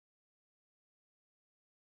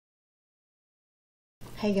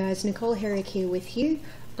Hey guys, Nicole Herrick here with you.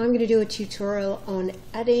 I'm going to do a tutorial on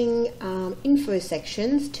adding info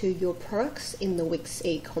sections to your products in the Wix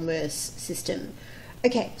e-commerce system.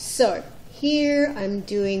 Okay, so here I'm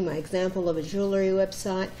doing my example of a jewelry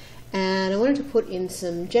website, and I wanted to put in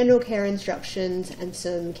some general care instructions and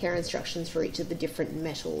some care instructions for each of the different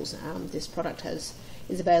metals. This product is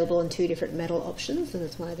available in 2 different metal options, and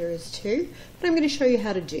that's why there is 2. But I'm going to show you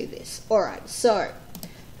how to do this. Alright, so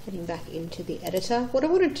heading back into the editor, what I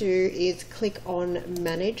want to do is click on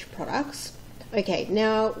Manage Products. Okay,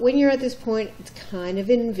 now when you're at this point, it's kind of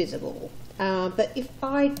invisible. But if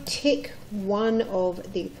I tick one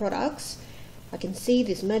of the products, I can see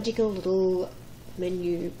this magical little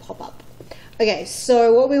menu pop up. Okay,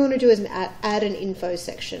 so what we want to do is add an info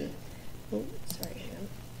section. Oh, sorry,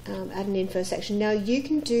 hang on. Add an info section. Now you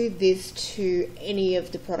can do this to any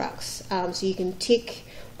of the products. So you can tick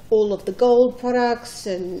all of the gold products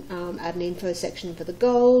and add an info section for the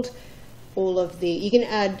gold. You can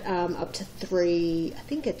add up to 3, I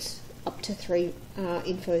think it's up to 3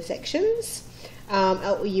 info sections.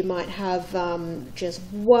 Or you might have just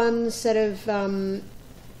one set of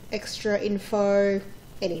extra info,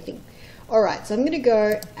 anything. Alright, so I'm going to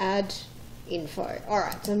go add info.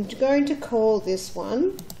 Alright, so I'm going to call this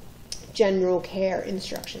one General Care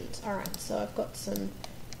Instructions. Alright, so I've got some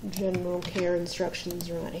general care instructions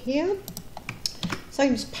right here. So I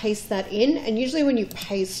can just paste that in, and usually when you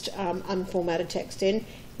paste unformatted text in,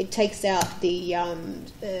 it takes out the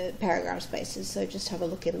paragraph spaces, so just have a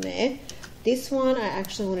look in there. This one I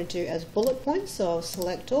actually want to do as bullet points, so I'll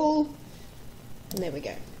select all, and there we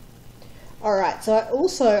go. Alright, so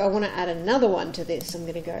I want to add another one to this. I'm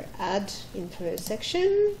going to go add info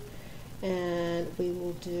section, and we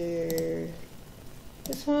will do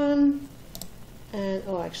this one. And,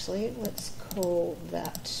 oh, actually, let's call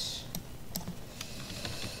that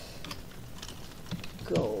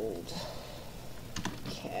gold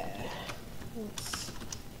care.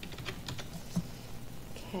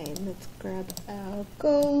 Okay, let's grab our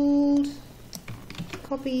gold,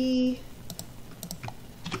 copy,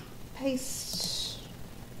 paste,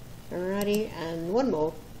 alrighty, and one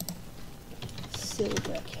more,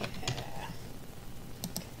 silver care.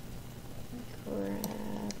 Grab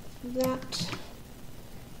that.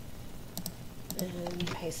 And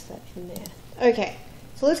paste that in there. Okay,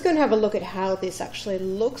 so let's go and have a look at how this actually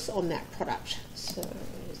looks on that product. So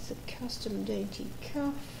it's a custom dainty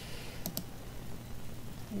cuff.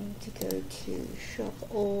 I need to go to shop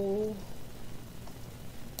all,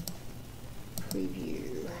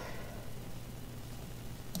 preview,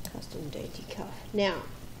 custom dainty cuff. Now,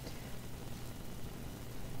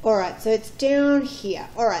 alright, so it's down here.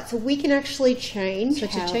 Alright, so we can actually change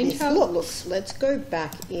how it looks. Let's go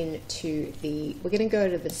back into we're going to go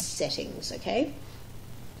to the settings, okay?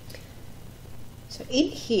 So in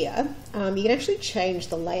here, you can actually change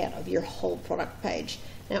the layout of your whole product page.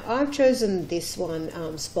 Now I've chosen this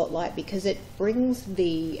one, Spotlight, because it brings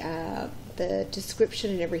the description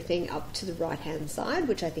and everything up to the right hand side,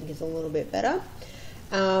 which I think is a little bit better.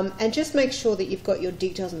 And just make sure that you've got your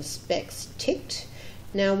details and specs ticked.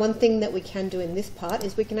 Now, one thing that we can do in this part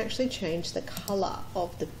is we can actually change the color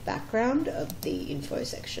of the background of the info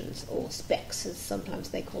sections, or specs as sometimes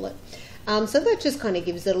they call it. So that just kind of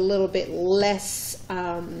gives it a little bit less,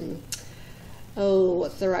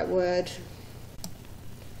 what's the right word?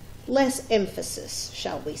 Less emphasis,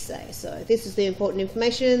 shall we say. So this is the important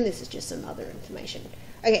information, this is just some other information.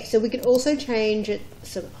 Okay, so we can also change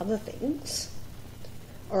some other things.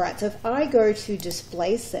 Alright, so if I go to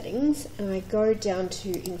display settings and I go down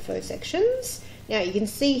to info sections, now you can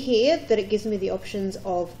see here that it gives me the options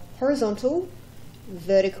of horizontal,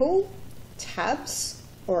 vertical, tabs,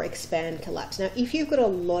 or expand collapse. Now if you've got a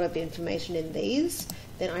lot of information in these,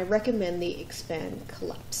 then I recommend the expand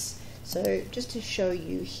collapse. So just to show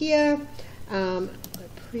you here,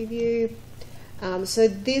 preview, so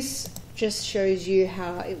this just shows you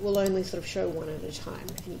how it will only sort of show one at a time,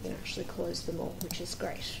 and you can actually close them all, which is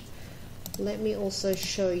great. Let me also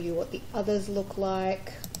show you what the others look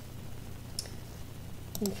like.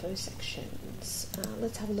 Info sections.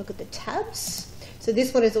 Let's have a look at the tabs. So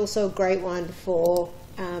this one is also a great one for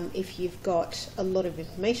if you've got a lot of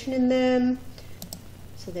information in them.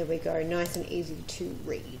 So there we go, nice and easy to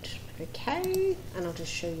read. Okay, and I'll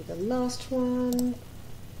just show you the last one.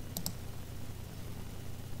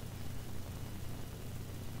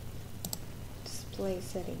 Display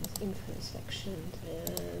settings, info sections,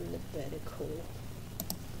 and vertical.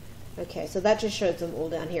 Okay, so that just shows them all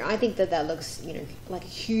down here. I think that looks, like a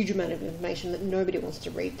huge amount of information that nobody wants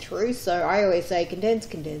to read through. So I always say condense,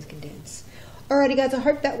 condense, condense. Alrighty guys, I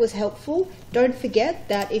hope that was helpful. Don't forget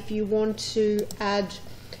that if you want to add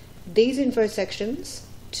these info sections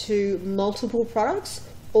to multiple products,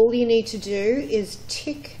 all you need to do is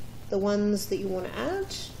tick the ones that you want to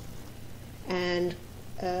add and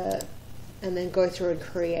then go through and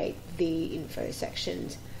create the info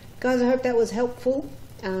sections. Guys, I hope that was helpful.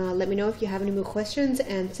 Let me know if you have any more questions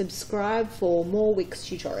and subscribe for more Wix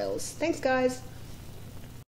tutorials. Thanks, guys.